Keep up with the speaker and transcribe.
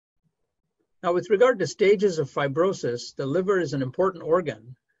Now, with regard to stages of fibrosis, the liver is an important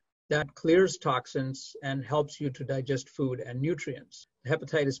organ that clears toxins and helps you to digest food and nutrients. The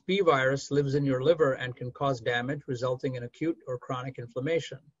hepatitis B virus lives in your liver and can cause damage, resulting in acute or chronic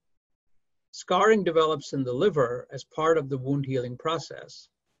inflammation. Scarring develops in the liver as part of the wound healing process.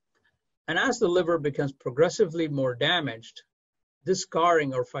 And as the liver becomes progressively more damaged, this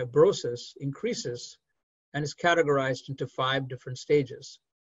scarring or fibrosis increases and is categorized into 5 different stages.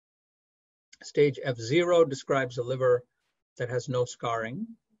 Stage F0 describes a liver that has no scarring.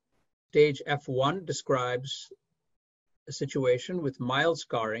 Stage F1 describes a situation with mild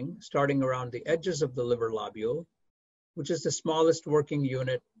scarring starting around the edges of the liver lobule, which is the smallest working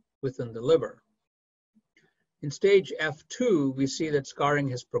unit within the liver. In stage F2, we see that scarring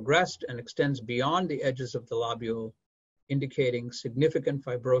has progressed and extends beyond the edges of the lobule, indicating significant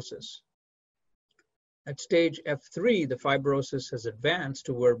fibrosis. At stage F3, the fibrosis has advanced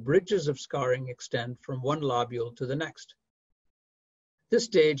to where bridges of scarring extend from one lobule to the next. This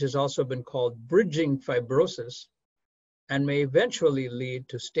stage has also been called bridging fibrosis and may eventually lead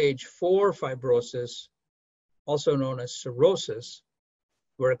to stage 4 fibrosis, also known as cirrhosis,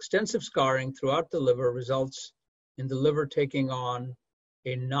 where extensive scarring throughout the liver results in the liver taking on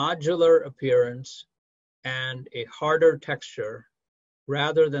a nodular appearance and a harder texture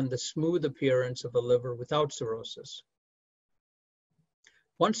rather than the smooth appearance of a liver without cirrhosis.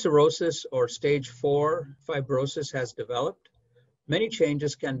 Once cirrhosis or stage 4 fibrosis has developed, many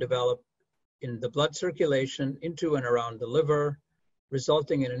changes can develop in the blood circulation into and around the liver,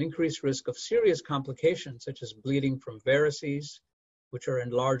 resulting in an increased risk of serious complications such as bleeding from varices, which are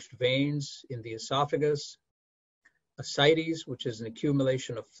enlarged veins in the esophagus, ascites, which is an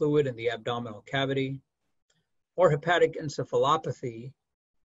accumulation of fluid in the abdominal cavity, or hepatic encephalopathy,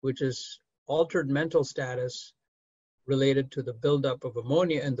 which is altered mental status related to the buildup of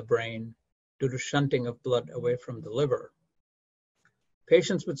ammonia in the brain due to shunting of blood away from the liver.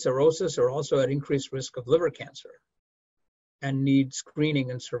 Patients with cirrhosis are also at increased risk of liver cancer and need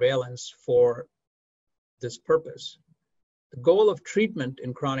screening and surveillance for this purpose. The goal of treatment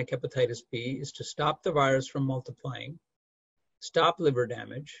in chronic hepatitis B is to stop the virus from multiplying, stop liver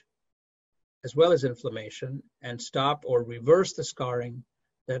damage, as well as inflammation, and stop or reverse the scarring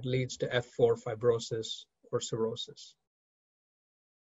that leads to F4 fibrosis or cirrhosis.